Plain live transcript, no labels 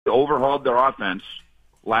overhauled their offense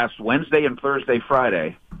last Wednesday and Thursday,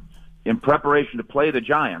 Friday, in preparation to play the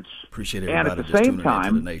Giants, Appreciate and at the same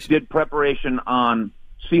time did preparation on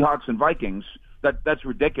Seahawks and Vikings. That's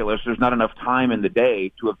ridiculous. There's not enough time in the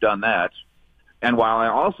day to have done that. And while I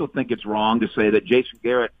also think it's wrong to say that Jason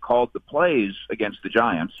Garrett called the plays against the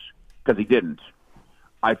Giants, because he didn't,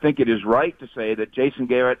 I think it is right to say that Jason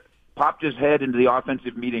Garrett popped his head into the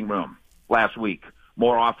offensive meeting room last week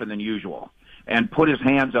more often than usual and put his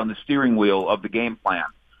hands on the steering wheel of the game plan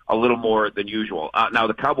a little more than usual. Now,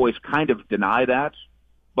 the Cowboys kind of deny that,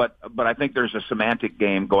 but I think there's a semantic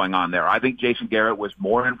game going on there. I think Jason Garrett was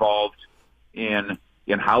more involved in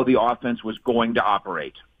how the offense was going to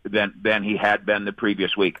operate than he had been the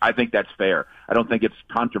previous week. I think that's fair. I don't think it's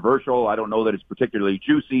controversial. I don't know that it's particularly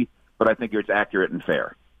juicy, but I think it's accurate and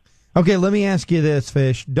fair. Okay, let me ask you this,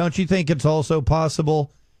 Fish. Don't you think it's also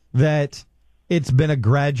possible that it's been a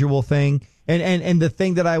gradual thing? And the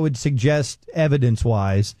thing that I would suggest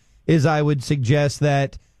evidence-wise is I would suggest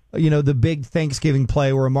that, the big Thanksgiving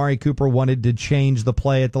play where Amari Cooper wanted to change the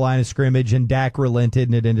play at the line of scrimmage and Dak relented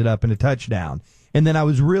and it ended up in a touchdown. And then I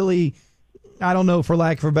was really, I don't know, for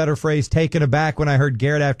lack of a better phrase, taken aback when I heard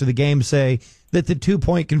Garrett after the game say that the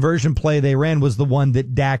 2-point conversion play they ran was the one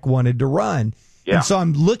that Dak wanted to run. Yeah. And so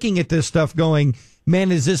I'm looking at this stuff going,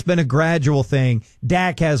 man, has this been a gradual thing?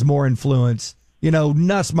 Dak has more influence.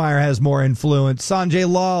 Nussmeier has more influence.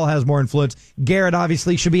 Sanjay Lal has more influence. Garrett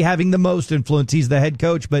obviously should be having the most influence. He's the head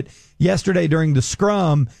coach. But yesterday during the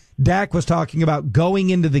scrum, Dak was talking about going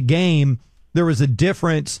into the game. There was a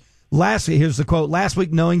difference. Here's the quote. Last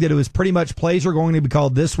week, knowing that it was pretty much plays are going to be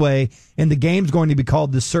called this way and the game's going to be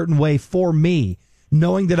called this certain way for me.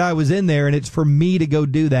 Knowing that I was in there and it's for me to go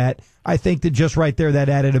do that, I think that just right there that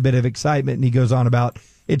added a bit of excitement. And he goes on about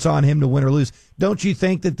it's on him to win or lose. Don't you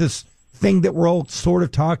think that this thing that we're all sort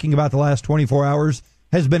of talking about the last 24 hours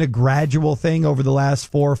has been a gradual thing over the last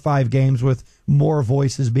 4 or 5 games with more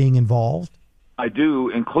voices being involved? I do,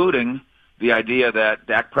 including the idea that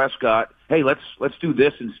Dak Prescott, hey, let's do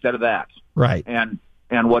this instead of that. Right. And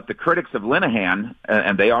what the critics of Linehan,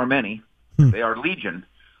 and they are many, they are legion,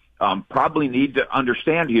 probably need to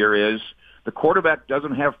understand here is the quarterback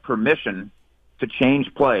doesn't have permission to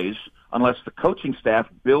change plays unless the coaching staff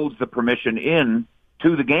builds the permission in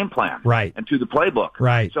to the game plan, right, and to the playbook,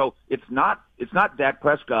 right. So it's not Dak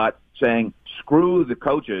Prescott saying screw the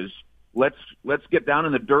coaches. Let's get down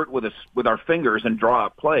in the dirt with our fingers and draw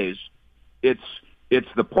up plays. It's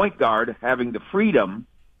the point guard having the freedom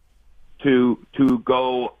to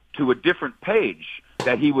go to a different page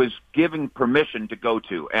that he was giving permission to go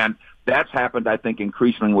to, and that's happened, I think,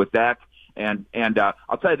 increasingly with Dak. And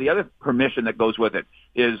I'll tell you the other permission that goes with it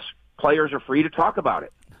is players are free to talk about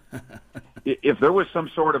it. If there was some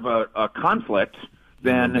sort of a conflict,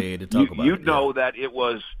 then you'd know that it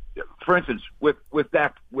was, for instance, with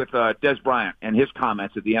Des Bryant and his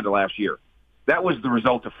comments at the end of last year. That was the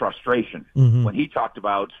result of frustration when he talked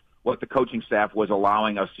about what the coaching staff was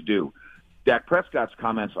allowing us to do. Dak Prescott's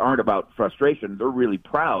comments aren't about frustration. They're really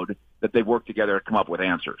proud that they've worked together to come up with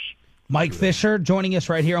answers. Mike Fisher joining us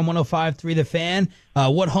right here on 105.3 The Fan.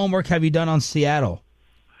 What homework have you done on Seattle?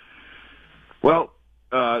 Well,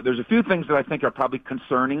 there's a few things that I think are probably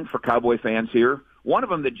concerning for Cowboy fans here. One of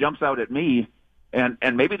them that jumps out at me, and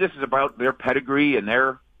maybe this is about their pedigree and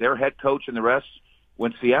their head coach and the rest,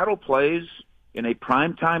 when Seattle plays in a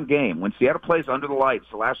primetime game, when Seattle plays under the lights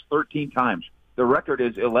the last 13 times, the record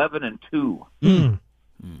is 11-2.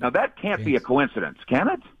 Now, that can't be a coincidence, can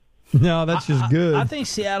it? No, that's just good. I think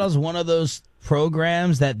Seattle's one of those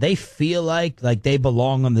programs that they feel like they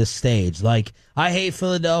belong on this stage. Like, I hate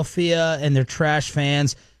Philadelphia and their trash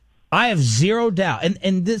fans. I have zero doubt.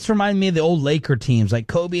 And this reminds me of the old Laker teams. Like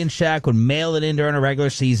Kobe and Shaq would mail it in during a regular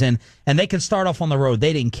season, and they could start off on the road.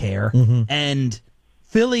 They didn't care. And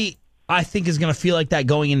Philly, I think, is going to feel like that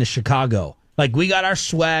going into Chicago. Like, we got our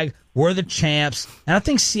swag. We're the champs. And I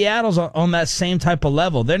think Seattle's on that same type of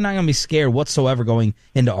level. They're not going to be scared whatsoever going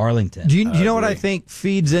into Arlington. Do you know what I think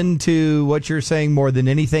feeds into what you're saying more than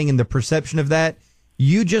anything and the perception of that?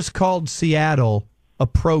 You just called Seattle a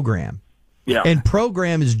program. Yeah. And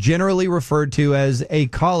program is generally referred to as a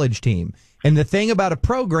college team. And the thing about a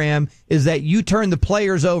program is that you turn the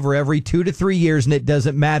players over every 2 to 3 years, and it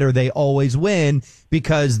doesn't matter. They always win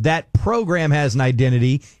because that program has an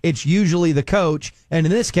identity. It's usually the coach. And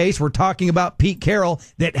in this case, we're talking about Pete Carroll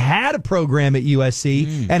that had a program at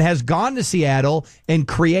USC and has gone to Seattle and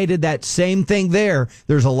created that same thing there.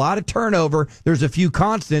 There's a lot of turnover. There's a few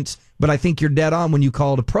constants. But I think you're dead on when you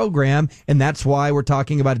call it a program, and that's why we're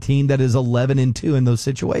talking about a team that is 11-2 in those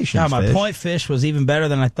situations. Yeah, my Fish. point, Fish, was even better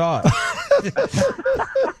than I thought.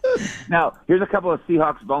 Now, here's a couple of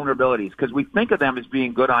Seahawks vulnerabilities, because we think of them as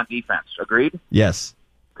being good on defense. Agreed? Yes.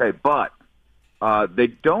 Okay, but they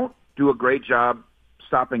don't do a great job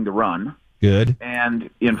stopping the run. Good. And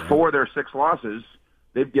in 4 of their 6 losses,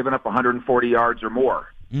 they've given up 140 yards or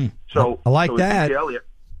more. So I like that. Ezekiel Elliott,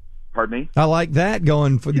 pardon me? I like that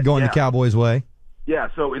going the Cowboys' way. Yeah,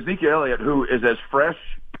 so Ezekiel Elliott, who is as fresh,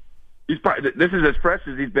 this is as fresh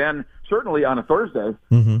as he's been certainly on a Thursday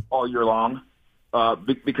all year long,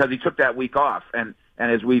 because he took that week off. And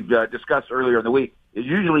as we've discussed earlier in the week, it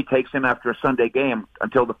usually takes him after a Sunday game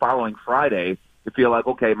until the following Friday to feel like,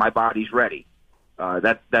 okay, my body's ready.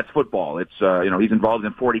 That's football. It's he's involved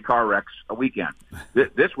in 40 car wrecks a weekend.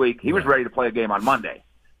 This week he was ready to play a game on Monday,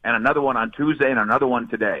 and another one on Tuesday, and another one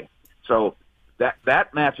today. So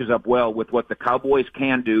that matches up well with what the Cowboys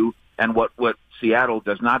can do and what Seattle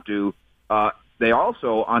does not do. They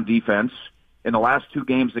also, on defense, in the last 2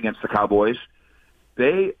 games against the Cowboys,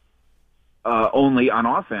 they only on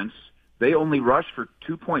offense they only rush for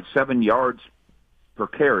 2.7 yards per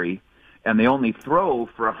carry, and they only throw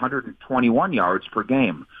for 121 yards per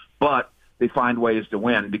game. But they find ways to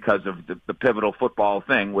win because of the pivotal football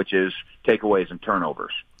thing, which is takeaways and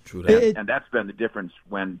turnovers. True that. And that's been the difference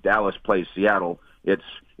when Dallas plays Seattle. It's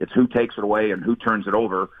who takes it away and who turns it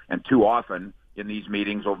over. And too often in these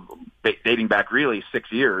meetings, dating back really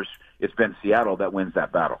 6 years, it's been Seattle that wins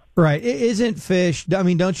that battle. Right. It isn't Fish. I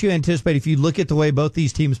mean, don't you anticipate, if you look at the way both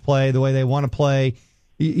these teams play, the way they want to play,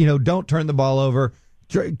 don't turn the ball over.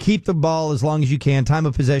 Keep the ball as long as you can. Time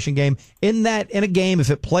of possession game. In a game, if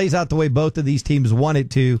it plays out the way both of these teams want it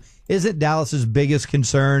to, isn't Dallas's biggest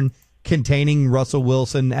concern containing Russell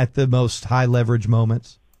Wilson at the most high leverage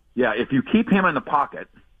moments? Yeah, if you keep him in the pocket,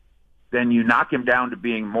 then you knock him down to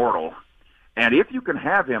being mortal. And if you can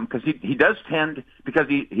have him, because he does tend, because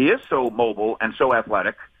he is so mobile and so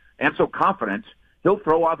athletic and so confident, he'll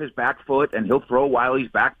throw off his back foot and he'll throw while he's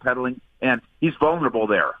backpedaling, and he's vulnerable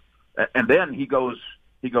there. And then he goes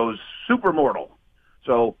super mortal.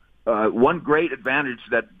 So one great advantage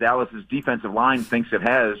that Dallas's defensive line thinks it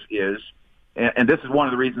has is, and this is one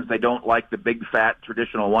of the reasons they don't like the big, fat,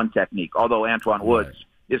 traditional one technique, although Antoine Woods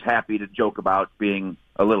is happy to joke about being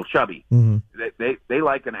a little chubby. They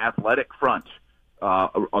like an athletic front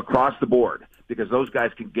across the board, because those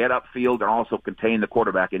guys can get upfield and also contain the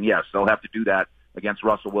quarterback. And, yes, they'll have to do that against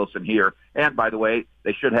Russell Wilson here. And, by the way,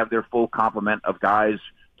 they should have their full complement of guys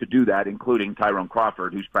to do that, including Tyrone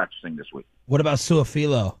Crawford, who's practicing this week. What about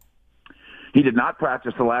Su'a-Filo? He did not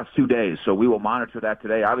practice the last 2 days, so we will monitor that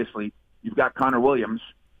today. Obviously, you've got Connor Williams,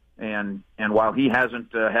 and while he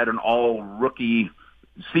hasn't had an all-rookie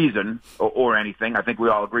season or anything, I think we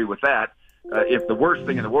all agree with that. If the worst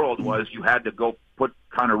thing in the world was you had to go put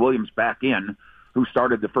Connor Williams back in, who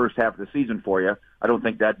started the first half of the season for you, I don't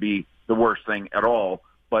think that'd be the worst thing at all.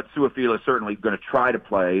 But Su'a-Filo is certainly going to try to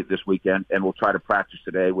play this weekend, and we'll try to practice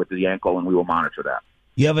today with the ankle, and we will monitor that.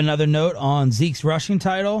 You have another note on Zeke's rushing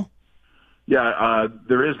title? Yeah,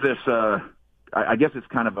 there is this, I guess it's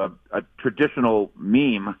kind of a traditional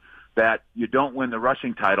meme that you don't win the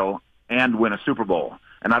rushing title and win a Super Bowl.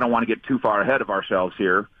 And I don't want to get too far ahead of ourselves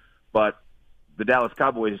here, but the Dallas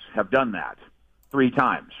Cowboys have done that 3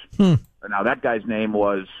 times. Now, that guy's name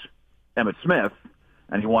was Emmitt Smith,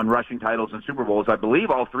 and he won rushing titles and Super Bowls, I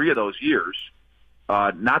believe, all 3 of those years.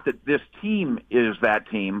 Not that this team is that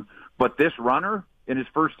team, but this runner, in his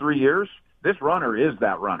first 3 years, this runner is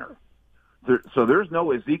that runner. So there's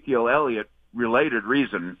no Ezekiel Elliott-related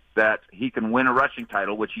reason that he can win a rushing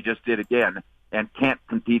title, which he just did again, and can't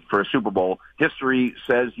compete for a Super Bowl. History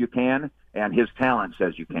says you can, and his talent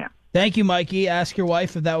says you can. Thank you, Mikey. Ask your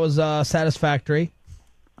wife if that was satisfactory.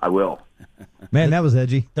 I will. Man, that was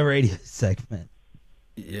edgy. The radio segment.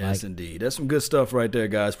 Yes, indeed. That's some good stuff right there,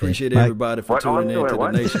 guys. Appreciate everybody for tuning in to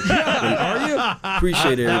the nation. Are you?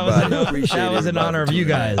 Appreciate everybody. That was in honor of you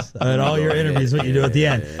guys and all your interviews, what you do at the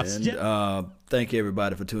end. And thank you,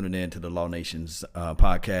 everybody, for tuning in to the Law Nations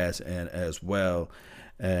podcast, and as well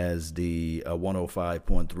as the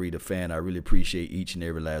 105.3 The Fan. I really appreciate each and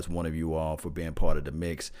every last one of you all for being part of the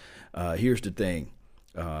mix. Here's the thing.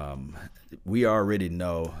 We already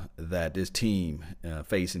know that this team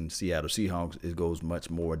facing Seattle Seahawks, it goes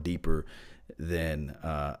much more deeper than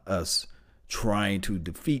us trying to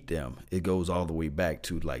defeat them. It goes all the way back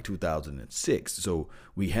to like 2006. So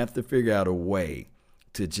we have to figure out a way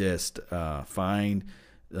to just find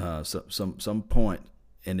some point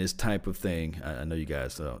in this type of thing, I know you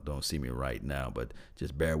guys don't see me right now, but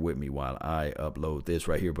just bear with me while I upload this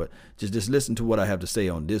right here. But just listen to what I have to say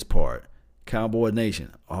on this part. Cowboy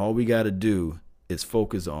Nation, all we got to do is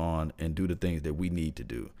focus on and do the things that we need to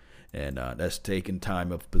do. And that's taking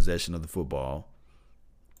time of possession of the football.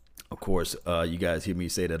 Of course, you guys hear me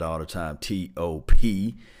say that all the time,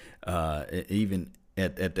 T-O-P. Even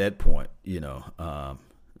at that point, let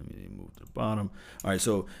me move to the bottom. All right,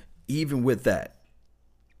 so even with that,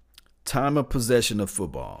 time of possession of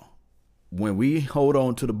football, when we hold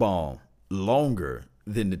on to the ball longer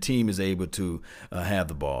than the team is able to have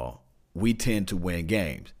the ball, we tend to win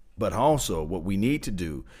games. But also what we need to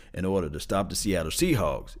do in order to stop the Seattle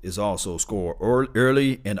Seahawks is also score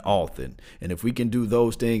early and often. And if we can do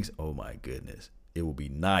those things, oh my goodness, it will be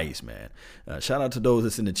nice, man. Shout out to those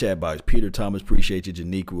that's in the chat box. Peter Thomas, appreciate you.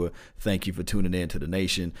 Janiqua, thank you for tuning in to the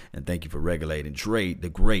nation. And thank you for regulating. Dre, the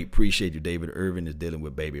great, appreciate you. David Irvin is dealing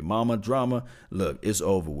with baby mama drama. Look, it's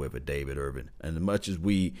over with David Irvin. And as much as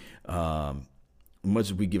we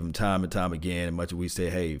give him time and time again, and much as we say,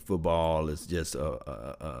 hey, football is just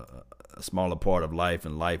a smaller part of life,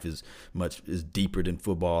 and life is deeper than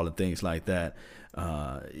football and things like that,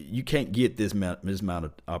 you can't get this amount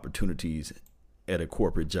of opportunities at a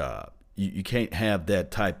corporate job. You can't have that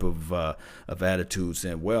type of attitude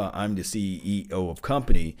saying, well, I'm the CEO of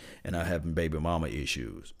company and I'm having baby mama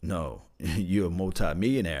issues. No, you're a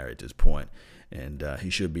multi-millionaire at this point. And he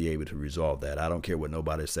should be able to resolve that. I don't care what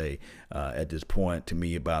nobody say at this point to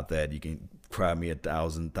me about that. You can cry me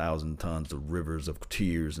 1,000 tons of rivers of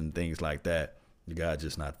tears and things like that. The guy's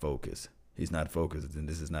just not focused. He's not focused, and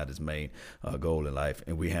this is not his main goal in life.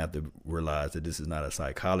 And we have to realize that this is not a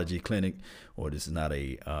psychology clinic, or this is not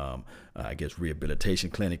a, rehabilitation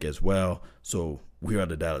clinic as well. So we are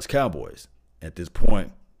the Dallas Cowboys. At this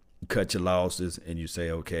point, you cut your losses and you say,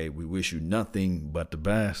 okay, we wish you nothing but the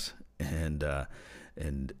best. And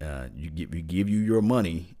you give you your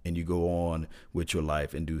money and you go on with your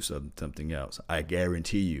life and do something else. I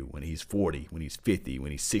guarantee you, when he's 40, when he's 50, when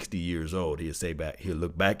he's 60 years old, he'll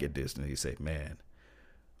look back at this and he'll say, man,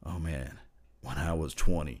 when I was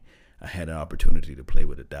 20, I had an opportunity to play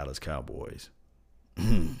with the Dallas Cowboys.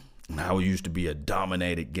 I used to be a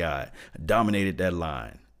dominated guy. I dominated that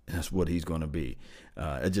line. That's what he's going to be.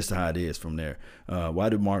 It's just how it is from there. Why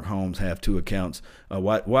do Mark Holmes have two accounts?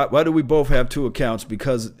 Why do we both have two accounts?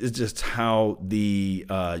 Because it's just how the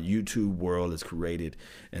YouTube world is created,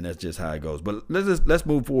 and that's just how it goes. But let's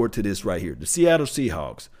move forward to this right here. The Seattle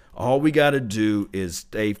Seahawks. All we got to do is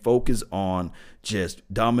stay focused on just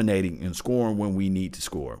dominating and scoring when we need to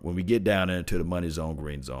score. When we get down into the money zone,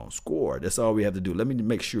 green zone, score. That's all we have to do. Let me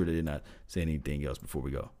make sure that they're not saying anything else before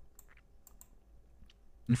we go.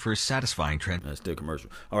 For a satisfying trend. That's still commercial.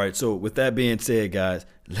 All right, so with that being said, guys,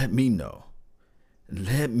 let me know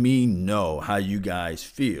how you guys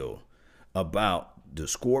feel about the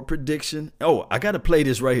score prediction. Oh, I got to play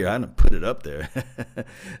this right here. I didn't put it up there.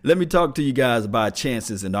 Let me talk to you guys about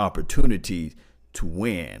chances and opportunities to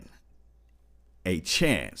win, a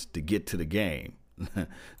chance to get to the game.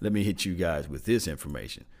 Let me hit you guys with this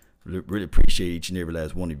information. Really appreciate each and every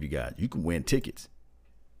last one of you guys. You can win tickets.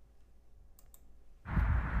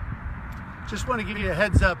 Just want to give you a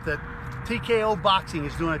heads up that TKO Boxing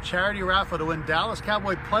is doing a charity raffle to win Dallas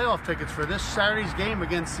Cowboy playoff tickets for this Saturday's game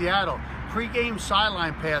against Seattle. Pre-game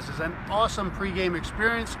sideline passes, an awesome pre-game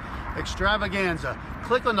experience extravaganza.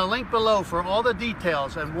 Click on the link below for all the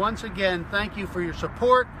details. And once again, thank you for your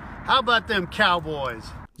support. How about them Cowboys?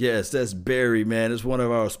 Yes, that's Barry, man. It's one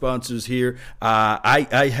of our sponsors here.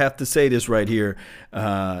 I have to say this right here.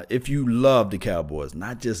 If you love the Cowboys,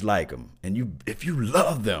 not just like them, and if you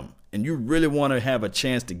love them, and you really want to have a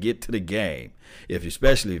chance to get to the game,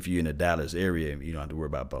 especially if you're in the Dallas area, you don't have to worry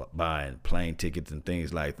about buying plane tickets and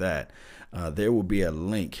things like that. There will be a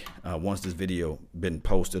link once this video been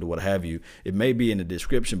posted or what have you. It may be in the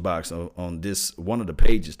description box on this one of the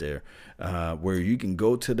pages there, where you can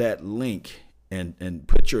go to that link and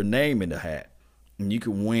put your name in the hat, and you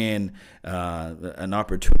can win an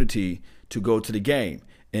opportunity to go to the game.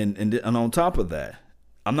 And on top of that,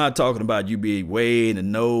 I'm not talking about you being way in the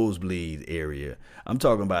nosebleed area. I'm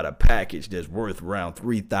talking about a package that's worth around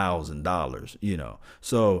 $3,000,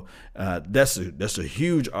 So that's a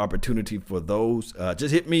huge opportunity for those.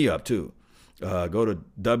 Just hit me up too. Go to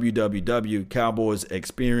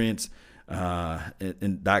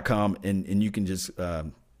www.cowboysexperience.com and you can just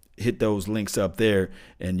hit those links up there,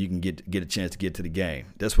 and you can get a chance to get to the game.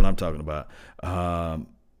 That's what I'm talking about.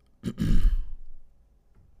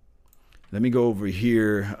 Let me go over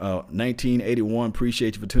here. 1981,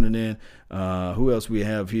 appreciate you for tuning in. Who else we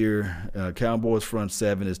have here? Cowboys front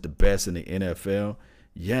seven is the best in the NFL.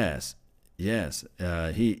 Yes.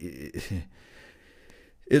 He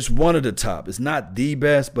it's one of the top. It's not the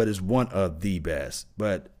best, but it's one of the best.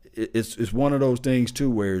 But it's one of those things too,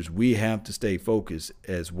 where we have to stay focused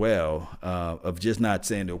as well, of just not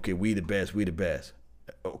saying, okay, we the best.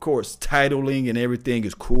 Of course, titling and everything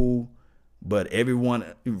is cool, but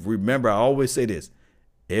everyone, remember, I always say this,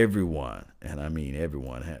 everyone, and I mean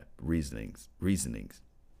everyone, have reasonings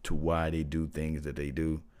to why they do things that they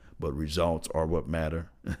do, but results are what matter.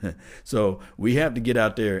 So we have to get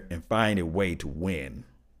out there and find a way to win.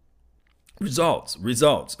 Results.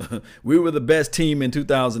 We were the best team in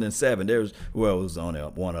 2007. It was only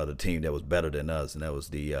one other team that was better than us, and that was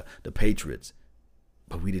the Patriots.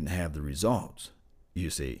 But we didn't have the results, you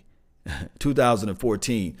see.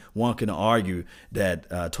 2014, one can argue that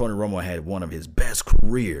Tony Romo had one of his best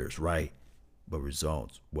careers, right? But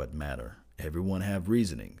results, what matter? Everyone have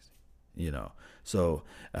reasonings, you know. So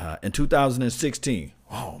in 2016,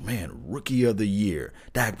 oh man, Rookie of the Year,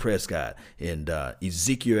 Dak Prescott and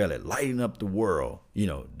Ezekiel Elliott lighting up the world. You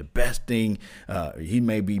know, the best thing, he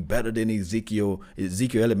may be better than Ezekiel.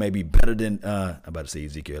 Ezekiel Elliott may be better than, I'm about to say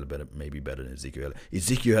Ezekiel Elliott may be better than Ezekiel Elliott.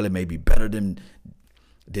 Ezekiel Elliott may be better than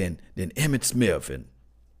Emmitt Smith,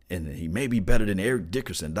 and he may be better than Eric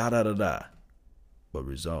Dickerson, But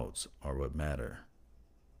results are what matter.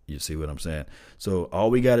 You see what I'm saying? So all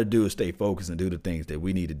we got to do is stay focused and do the things that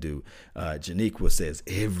we need to do. Janiqua says,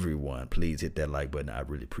 everyone, please hit that like button. I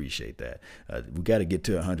really appreciate that. We got to get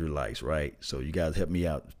to 100 likes, right? So you guys help me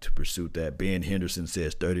out to pursue that. Ben Henderson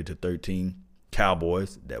says 30-13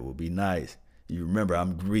 Cowboys. That would be nice. You remember,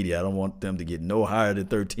 I'm greedy. I don't want them to get no higher than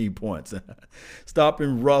 13 points.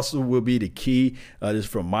 Stopping Russell will be the key. This is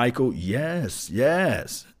from Michael. Yes.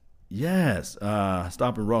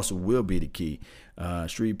 Stopping Russell will be the key.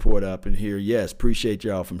 Shreveport up in here. Yes, appreciate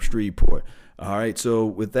y'all from Shreveport. All right, so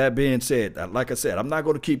with that being said, like I said, I'm not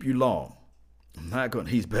going to keep you long.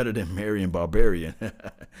 He's better than Marion Barbarian.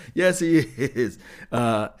 Yes, he is.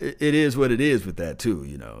 It is what it is with that, too.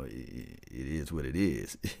 You know, it is what it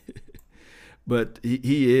is. But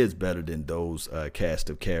he is better than those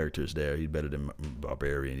cast of characters there. He's better than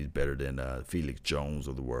Barbarian. He's better than Felix Jones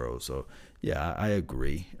of the world. So, yeah, I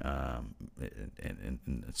agree.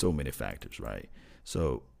 And so many factors, right?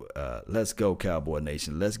 So let's go, Cowboy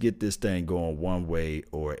Nation. Let's get this thing going one way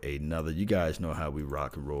or another. You guys know how we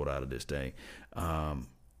rock and roll out of this thing.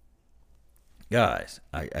 Guys,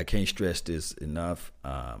 I can't stress this enough.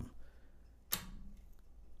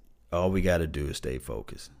 All we got to do is stay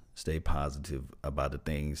focused. Stay positive about the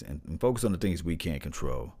things and focus on the things we can't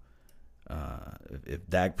control. If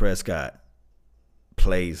Dak Prescott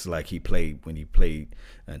plays like he played when he played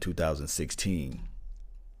in 2016,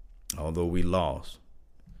 although we lost,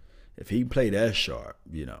 if he played as sharp,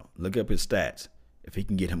 you know, look up his stats. If he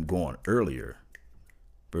can get him going earlier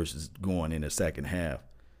versus going in the second half,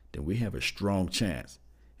 then we have a strong chance.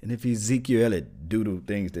 And if Ezekiel Elliott do the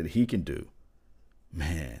things that he can do,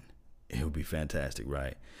 man, it would be fantastic,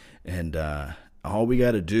 right? And all we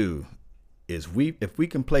got to do is if we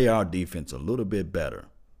can play our defense a little bit better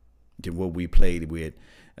than what we played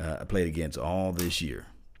against all this year.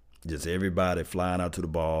 Just everybody flying out to the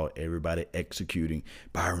ball, everybody executing.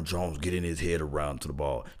 Byron Jones getting his head around to the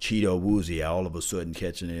ball. Cheeto Woozy all of a sudden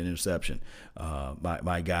catching an interception.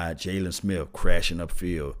 My guy Jalen Smith crashing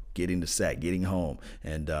upfield, getting the sack, getting home,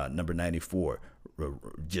 and number 94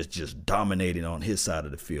 just dominating on his side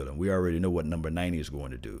of the field. And we already know what number 90 is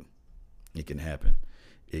going to do. It can happen.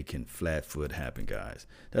 It can flat foot happen, guys.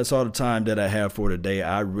 That's all the time that I have for today.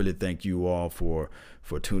 I really thank you all for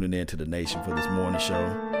tuning in to the Nation for this morning show.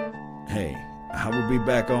 Hey, I will be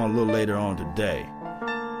back on a little later on today.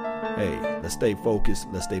 Hey, let's stay focused.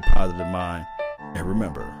 Let's stay positive mind. And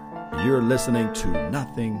remember, you're listening to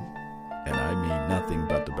nothing, and I mean nothing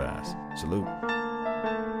but the best. Salute.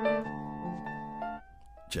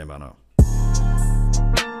 Jambano.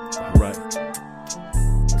 All right.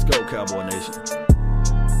 Let's go, Cowboy Nation.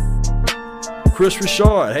 Chris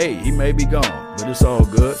Richard, hey, he may be gone, but it's all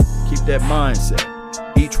good. Keep that mindset.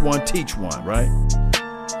 Each one teach one, right?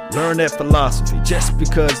 Learn that philosophy. Just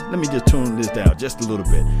because, let me just tune this down just a little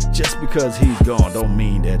bit. Just because he's gone don't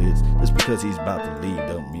mean that just because he's about to leave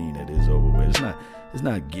don't mean that it's over with. It's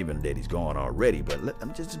not given that he's gone already, but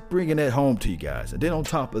I'm just bringing that home to you guys. And then on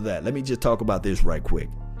top of that, let me just talk about this right quick.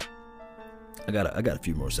 I got a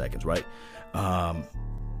few more seconds, right?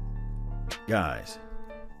 Guys,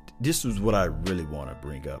 this is what I really want to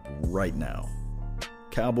bring up right now.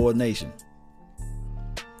 Cowboy Nation.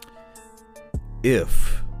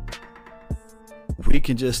 If we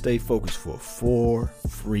can just stay focused for 4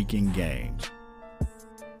 freaking games.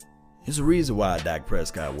 There's a reason why Dak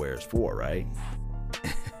Prescott wears 4, right?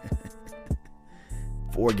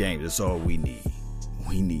 4 games, that's all we need.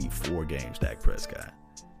 We need 4 games, Dak Prescott,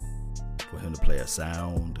 for him to play a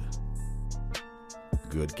sound,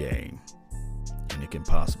 good game. And it can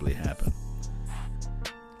possibly happen.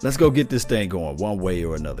 Let's go get this thing going one way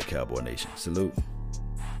or another, Cowboy Nation. Salute.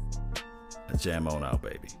 Let's jam on out,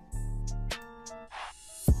 baby.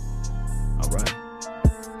 All right.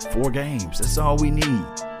 4 games. That's all we need.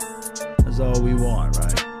 That's all we want,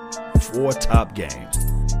 right? 4 top games.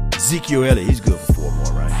 Ezekiel Elliott, he's good for 4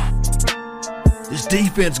 more, right? This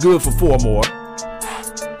defense good for 4 more.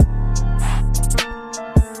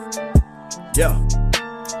 Yeah.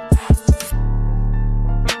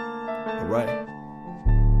 All right.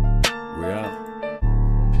 We're out.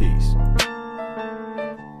 Peace.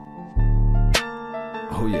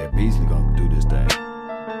 Oh yeah, Beasley gonna do this thing.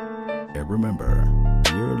 And remember,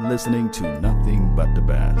 you're listening to nothing but the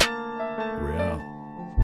best.